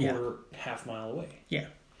 half mile away. Yeah.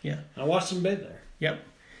 Yeah. I watched him bed there. Yep.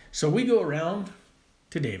 So we go around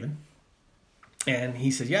to David, and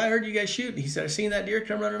he says, "Yeah, I heard you guys shoot." He said, "I seen that deer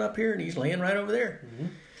come running up here, and he's laying right over there." Mm-hmm.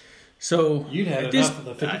 So you'd had enough of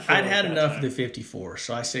the 54. I'd had enough of the 54,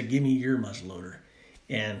 so I said, "Give me your muzzleloader."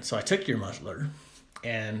 And so I took your muzzleloader,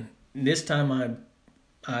 and this time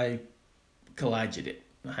I collided it.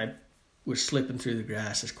 I was slipping through the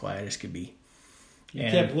grass as quiet as could be. You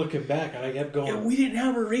kept looking back, and I kept going. Yeah, we didn't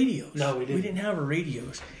have our radios. No, we didn't. We didn't have our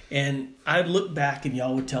radios. And I'd look back, and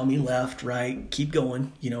y'all would tell me left, right, keep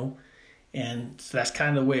going, And so that's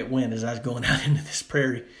kind of the way it went as I was going out into this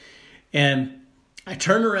prairie. And I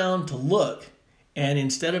turned around to look, and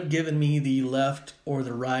instead of giving me the left or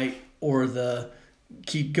the right or the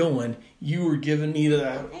keep going, you were giving me the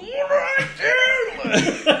right there.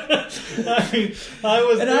 I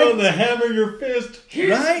was doing the hammer your fist.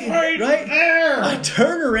 Right there. I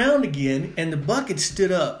turn around again, and the buck had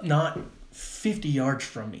stood up not 50 yards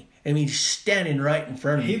from me. I mean, he's standing right in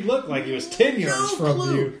front of me. He looked like he was 10 yards from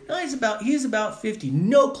clue. you. No, he's about 50.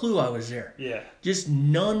 No clue I was there. Yeah. Just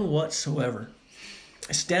none whatsoever.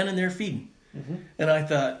 Standing there feeding. Mm-hmm. And I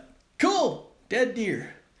thought, cool, dead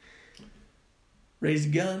deer. Raise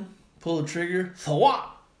the gun, pull the trigger, thwop.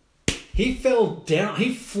 He fell down.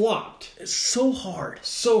 He flopped. So hard.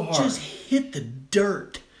 So hard. Just hit the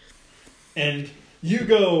dirt. And you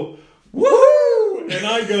go, woohoo! And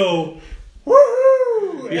I go,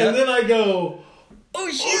 woohoo! Yeah. And then I go,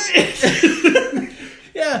 oh shit!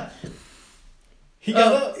 Yeah. He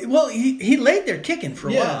got up. Well, he laid there kicking for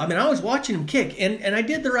a Yeah. while. I mean, I was watching him kick, and I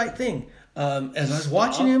did the right thing. As I was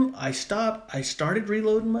watching him, I stopped. I started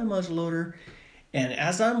reloading my muzzleloader, and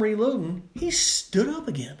as I'm reloading, he stood up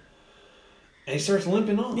again. And he starts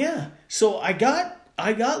limping off. Yeah. So I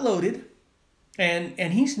got loaded, and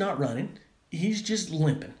he's not running. He's just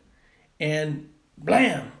limping. And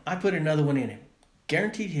blam! I put another one in him.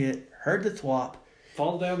 Guaranteed hit. Heard the thwop.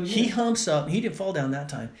 Fall down again. He humps up. He didn't fall down that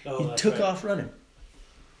time. Oh, He that's took right. off running.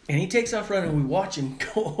 And he takes off running. We watch him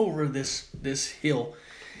go over this hill.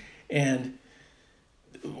 And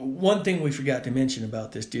one thing we forgot to mention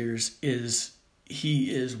about this deer is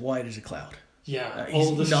he is white as a cloud. Yeah.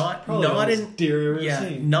 He's not an deer I've ever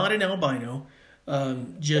seen. not an albino.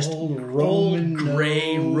 Just Old old Roman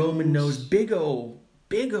gray nose. Roman nose, big old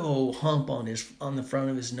hump on the front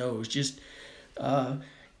of his nose. Just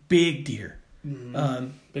big deer.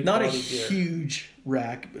 Big Not a body deer. huge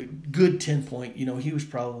rack, good 10 point. You know, he was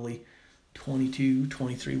probably 22,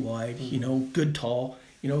 23 wide. You know, good tall.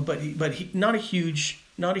 You know, but he not a huge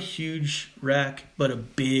rack, but a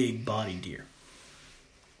big body deer.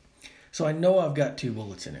 So I know I've got 2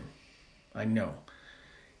 bullets in him. I know.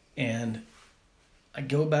 And I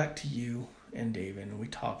go back to you and David, and we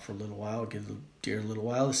talk for a little while, give the deer a little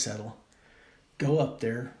while to settle. Go up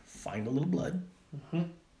there, find a little blood. Mm-hmm.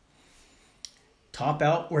 Top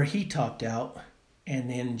out where he topped out, and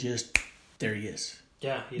then just, there he is.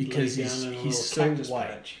 Yeah. He Because laid down in a he's little so cactus white.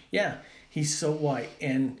 patch. Yeah, he's so white.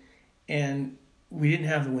 And we didn't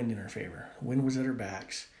have the wind in our favor. The wind was at our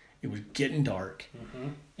backs. It was getting dark. Mm-hmm.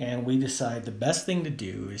 And we decided the best thing to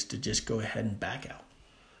do is to just go ahead and back out.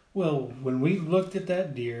 Well, when we looked at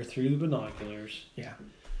that deer through the binoculars, Yeah.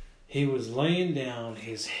 he was laying down.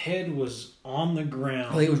 His head was on the ground.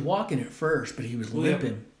 Well, he was walking at first, but he was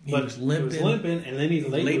limping. He was limping. and then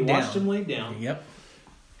we watched him lay down. Yep.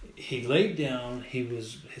 He laid down.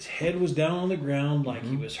 His head was down on the ground like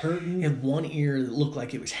he was hurting. He had one ear that looked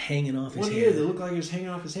like it was hanging off his One head. ear that looked like it was hanging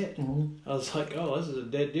off his head. Mhm. I was like, oh, this is a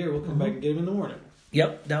dead deer. We'll come back and get him in the morning.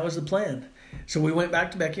 Yep, that was the plan. So we went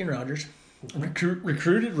back to Becky and Rogers,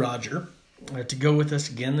 recruited Roger to go with us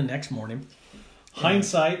again the next morning.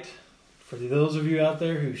 Hindsight, for those of you out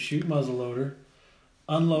there who shoot muzzleloader,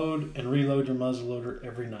 unload and reload your muzzleloader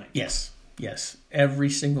every night. Yes, every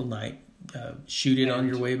single night. Shoot it on And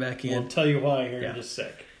your way back in. We'll tell you why here Yeah. in just a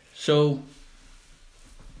sec. So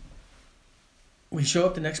we show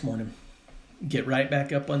up the next morning, get right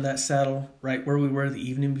back up on that saddle, right where we were the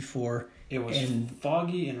evening before. It was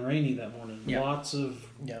foggy and rainy that morning. Yep. Lots of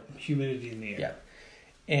humidity in the air. Yeah.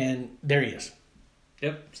 And there he is.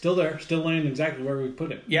 Yep, still there, still laying exactly where we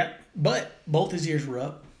put him. Yeah, but both his ears were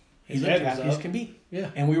up. He His looked head was happy as up. can be. Yeah.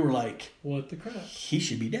 And we were like, What the crap? he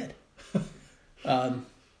should be dead.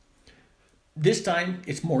 This time,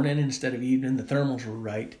 it's morning instead of evening. The thermals were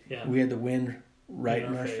right. Yeah. We had the wind right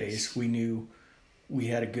in our face. face. We knew we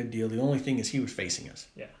had a good deal. The only thing is he was facing us.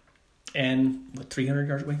 Yeah. And, 300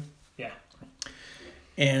 yards away? Yeah.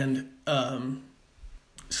 And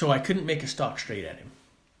so I couldn't make a stock straight at him.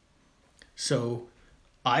 So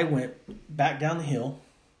I went back down the hill,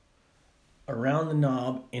 around the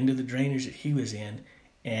knob, into the drainage that he was in,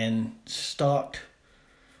 and stalked,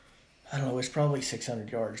 I don't know, it's probably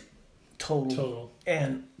 600 yards total.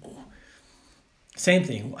 And same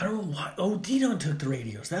thing. I don't know why. Oh, Didon took the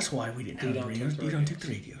radios. That's why we didn't have the radios. Didon took the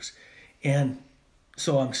radios. And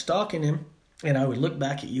so I'm stalking him, and I would look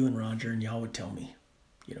back at you and Roger, and y'all would tell me,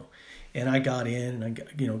 And I got in, and I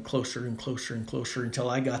got, closer and closer and closer until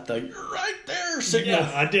I got the "you're right there" signal.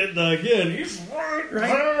 Yeah, I did the again. He's right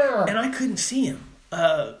there. And I couldn't see him.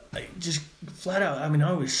 I just flat out. I mean,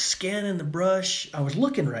 I was scanning the brush. I was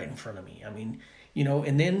looking right in front of me. I mean,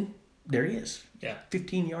 and then there he is. Yeah.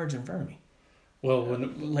 15 yards in front of me. Well,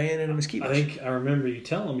 when Laying in a mosquito. I think I remember you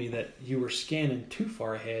telling me that you were scanning too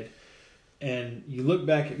far ahead, and you look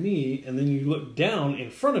back at me, and then you look down in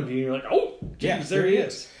front of you, and you're like, "Oh, geez, Yeah, there he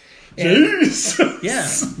is." And- Jesus. Yeah,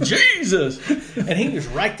 Jesus. And he was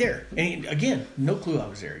right there. And again, no clue I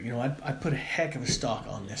was there. I put a heck of a stock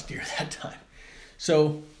on this deer that time.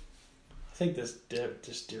 So I think this deer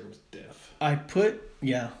was deaf. I put,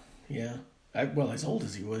 Yeah. Well, as old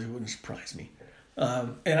as he was, it wouldn't surprise me.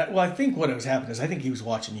 I think what was happening is I think he was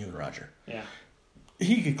watching you and Roger. Yeah.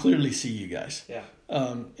 He could clearly see you guys. Yeah.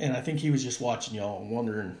 And I think he was just watching y'all and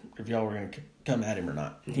wondering if y'all were going to come at him or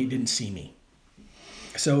not. Mm-hmm. He didn't see me.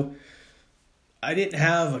 So I didn't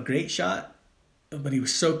have a great shot, but he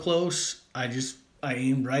was so close. I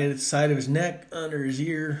aimed right at the side of his neck, under his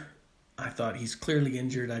ear. I thought he's clearly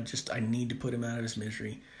injured. I need to put him out of his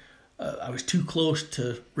misery. I was too close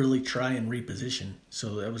to really try and reposition,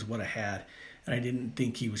 so that was what I had. And I didn't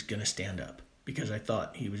think he was going to stand up because I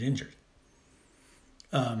thought he was injured.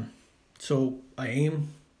 So I aimed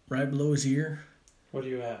right below his ear. What are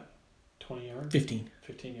you at? 20 yards? 15.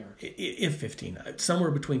 15 yards. If 15.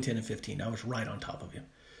 Somewhere between 10 and 15. I was right on top of him.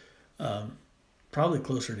 Probably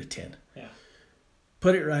closer to 10. Yeah.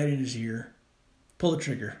 Put it right in his ear. Pull the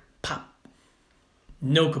trigger. Pop.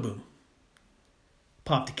 No kaboom.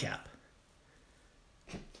 Pop the cap.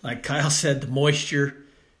 Like Kyle said, the moisture,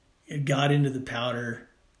 it got into the powder,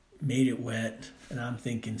 made it wet, and I'm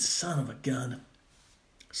thinking, son of a gun.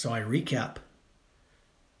 So I recap.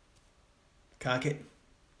 Cock it.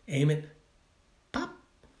 Aim it. Pop.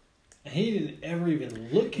 And he didn't ever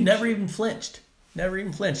even look at Never you. even flinched. Never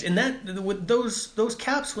even flinched. And that with those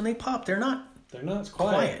caps, when they pop, they're not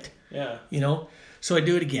quiet. Yeah. You know? So I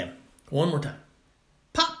do it again. One more time.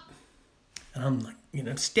 Pop. And I'm like,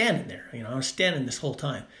 standing there. I was standing this whole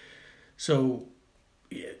time. So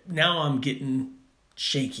now I'm getting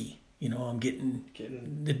shaky. I'm getting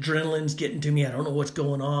the adrenaline's getting to me. I don't know what's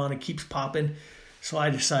going on. It keeps popping. So I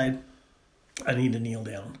decide I need to kneel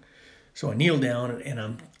down. So I kneel down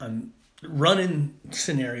and I'm running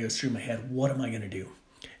scenarios through my head. What am I going to do?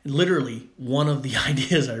 And literally, one of the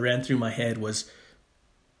ideas I ran through my head was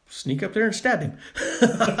sneak up there and stab him.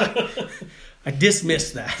 I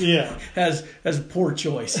dismissed that as a poor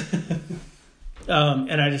choice.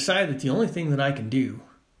 And I decided that the only thing that I can do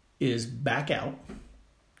is back out,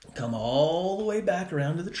 come all the way back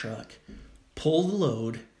around to the truck, pull the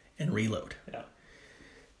load, and reload. Yeah.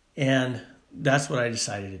 And that's what I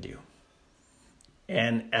decided to do.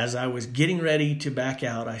 And as I was getting ready to back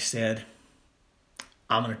out, I said,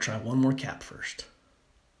 I'm going to try one more cap first.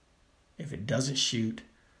 If it doesn't shoot,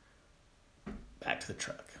 back to the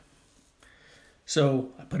truck. So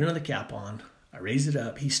I put another cap on. I raise it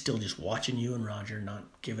up. He's still just watching you and Roger, not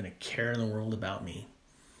giving a care in the world about me.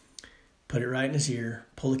 Put it right in his ear.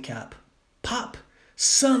 Pull the cap. Pop.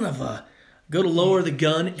 Son of a... Go to lower the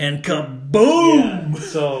gun and kaboom! Yeah.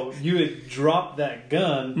 So you had dropped that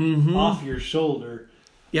gun off your shoulder.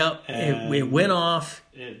 Yep. It went off.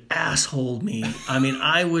 It assholed me. I mean,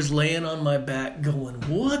 I was laying on my back going,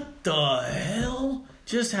 what the hell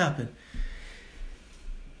just happened?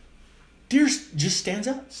 Deer just stands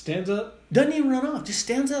up. Stands up? Doesn't even run off. Just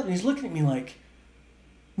stands up and he's looking at me like,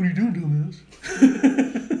 what are you doing, dumbass?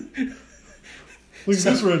 Look at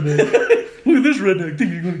this redneck. Look at this redneck.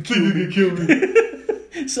 Think you're going to kill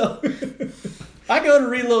me. So I go to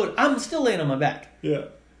reload. I'm still laying on my back. Yeah.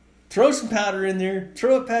 Throw some powder in there.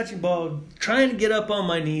 Throw a patching ball. Trying to get up on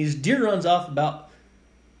my knees. Deer runs off about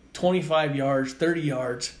 25 yards, 30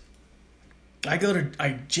 yards. I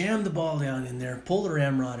jam the ball down in there, pull the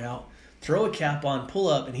ramrod out, throw a cap on, pull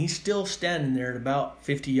up, and he's still standing there at about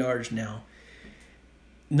 50 yards now.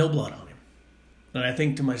 No blood on him. And I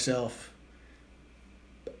think to myself,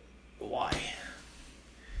 why?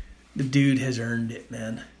 The dude has earned it,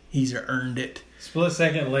 man. He's earned it. Split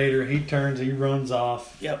second later, he turns, he runs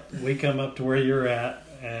off. Yep. We come up to where you're at,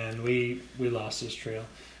 and we lost his trail.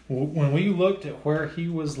 When we looked at where he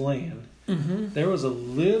was laying, there was a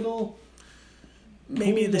little...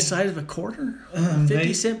 Maybe the size of a quarter?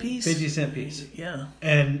 50-cent piece? 50-cent piece. Yeah.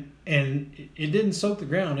 And it didn't soak the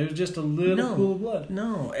ground. It was just a little pool of blood.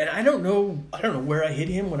 No. And I don't know where I hit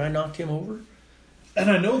him when I knocked him over. And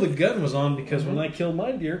I know the gun was on because when I killed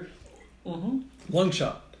my deer, lung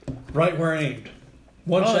shot. Right where I aimed.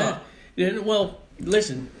 One shot. Yeah. Well,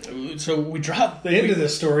 listen. So we dropped... The end of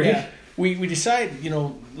this story. Yeah. We decided,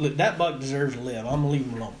 that buck deserves to live. I'm going to leave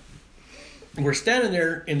him alone. We're standing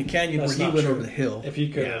there in the canyon where he went over the hill. If you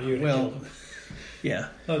could have, you would have killed him. Yeah.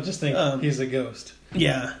 Oh, just think he's a ghost.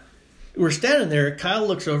 Yeah. We're standing there. Kyle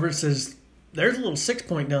looks over and says, there's a little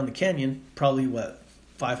 6-point down the canyon. Probably,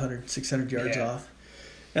 500, 600 yards off.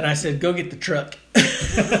 And I said, go get the truck.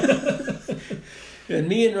 And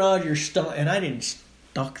me and Roger and I didn't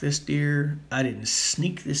stalk this deer. I didn't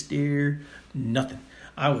sneak this deer. Nothing.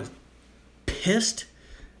 I was pissed,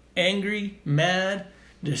 angry, mad,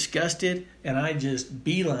 disgusted, and I just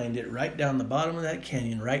beelined it right down the bottom of that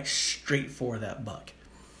canyon, right straight for that buck.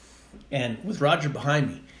 And with Roger behind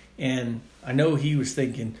me. And I know he was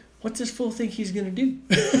thinking, what's this fool think he's going to do?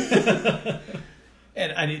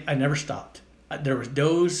 And I never stopped. There was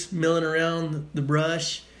does milling around the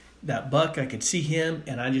brush. That buck, I could see him,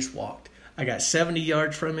 and I just walked. I got 70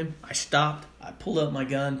 yards from him. I stopped. I pulled up my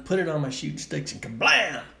gun, put it on my shooting sticks, and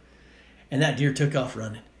kablam! And that deer took off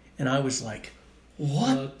running. And I was like,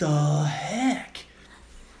 what the heck?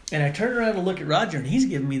 And I turned around to look at Roger, and he's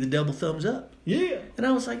giving me the double thumbs up. Yeah. And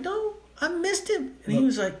I was like, no, I missed him. And he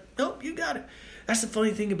was like, nope, you got it. That's the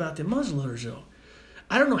funny thing about the muzzleloaders, though.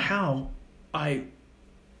 I don't know how I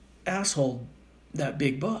assholed that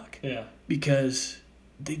big buck. Yeah. Because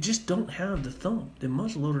they just don't have the thumb. The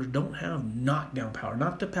muzzleloaders don't have knockdown power,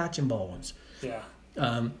 not the patch and ball ones. Yeah.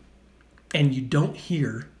 And you don't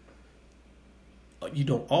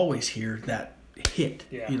always hear that hit.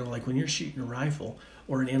 Yeah. You know, like when you're shooting a rifle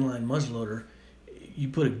or an inline muzzleloader, you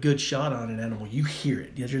put a good shot on an animal, you hear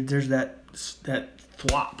it. There's that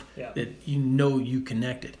thwop that you know you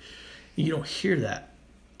connected. You don't hear that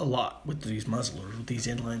a lot with these muzzleloaders, with these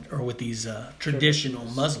inline or with these traditional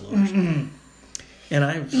muzzleloaders. Mm-hmm. And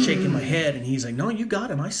I was shaking my head, and he's like, no, you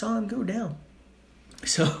got him. I saw him go down.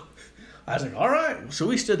 So I was like, all right. So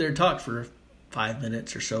we stood there and talked for 5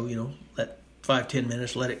 minutes or so, 5-10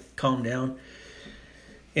 minutes, let it calm down.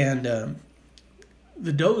 And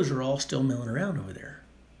the does are all still milling around over there.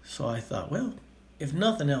 So I thought, well, if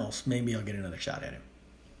nothing else, maybe I'll get another shot at him.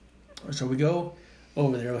 So we go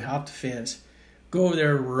over there, we hop the fence, go over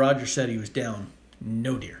there where Roger said he was down.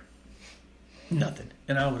 No deer. Nothing.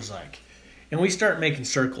 And I was like, and we start making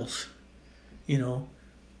circles, little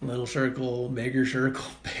circle, bigger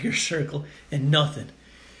circle, and nothing.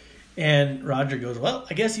 And Roger goes, well,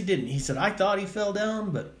 I guess he didn't. He said, I thought he fell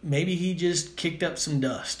down, but maybe he just kicked up some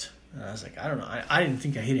dust. And I was like, I don't know. I didn't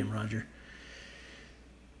think I hit him, Roger.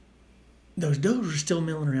 Those does are still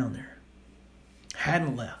milling around there.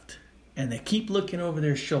 Hadn't left. And they keep looking over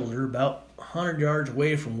their shoulder about 100 yards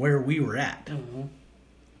away from where we were at. Mm-hmm.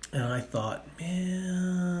 And I thought,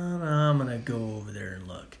 man, I'm going to go over there and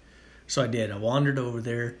look. So I did. I wandered over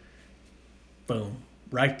there. Boom.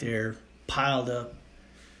 Right there. Piled up.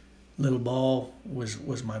 Little ball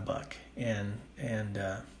was my buck. And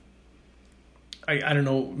I don't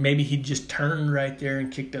know, maybe he just turned right there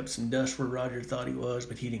and kicked up some dust where Roger thought he was,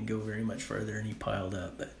 but he didn't go very much further and he piled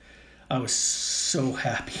up. But I was so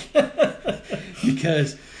happy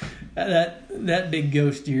because that big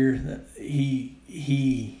ghost deer, he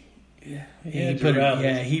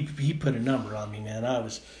put a number on me, man. I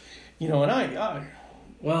was, and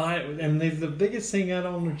the biggest thing I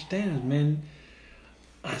don't understand is, man,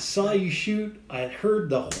 I saw you shoot, I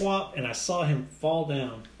heard the whop, and I saw him fall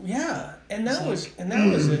down. Yeah, and that was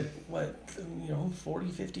at, 40,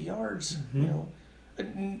 50 yards, Mm-hmm. I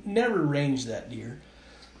never ranged that deer.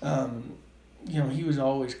 He was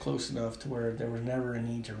always close enough to where there was never a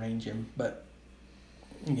need to range him, but,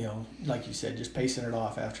 like you said, just pacing it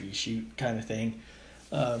off after you shoot kind of thing.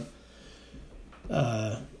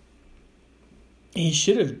 He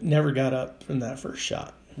should have never got up from that first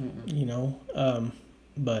shot,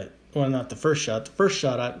 but, well, not the first shot. The first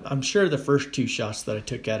shot, I'm sure the first two shots that I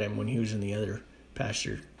took at him when he was in the other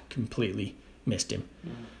pasture completely missed him.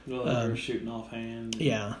 Well, they were shooting offhand.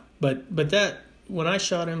 Yeah, but that, when I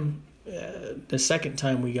shot him, the second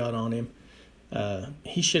time we got on him,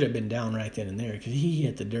 he should have been down right then and there because he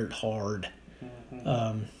hit the dirt hard.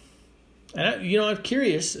 Mm-hmm. And I'm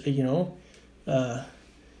curious,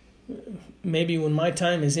 maybe when my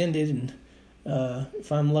time is ended and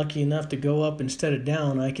if I'm lucky enough to go up instead of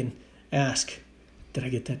down, I can ask, did I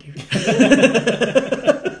get that deer?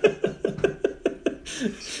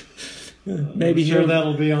 Maybe I'm sure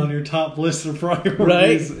that'll be on your top list of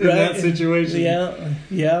priorities in that situation.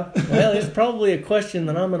 Yeah. Well, it's probably a question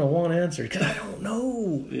that I'm going to want answered because I don't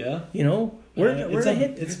know. Yeah. Where'd I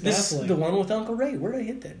hit? It's baffling. The one with Uncle Ray. Where'd I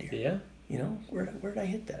hit that deer? Yeah. Where'd I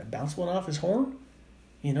hit that? I bounced one off his horn.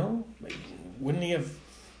 Wouldn't he have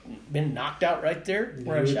been knocked out right there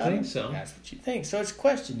where I shot him? So. That's what you think. So it's a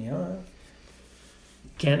question,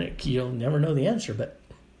 You'll never know the answer, but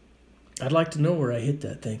I'd like to know where I hit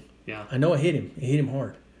that thing. Yeah. I know I hit him. I hit him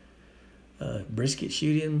hard. Brisket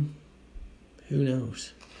shoot him. Who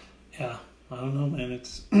knows? Yeah. I don't know, man.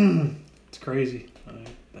 It's it's crazy.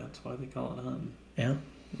 That's why they call it hunting. Yeah.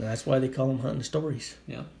 That's why they call them hunting stories.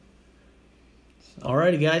 Yeah. So.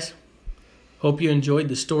 Alrighty, guys. Hope you enjoyed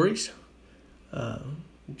the stories. We'll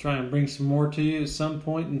try and bring some more to you at some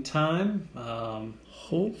point in time.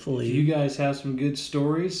 Hopefully. If you guys have some good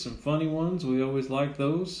stories, some funny ones, we always like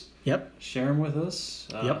those. Yep. Share them with us.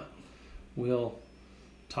 Yep. We'll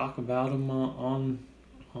talk about them on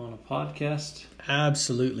a podcast.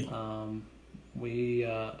 Absolutely. We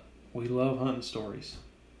love hunting stories.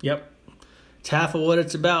 Yep. It's half of what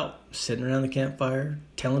it's about. Sitting around the campfire,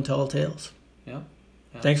 telling tall tales. Yeah.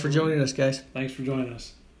 Thanks for joining us, guys. Thanks for joining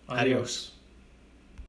us. Adios.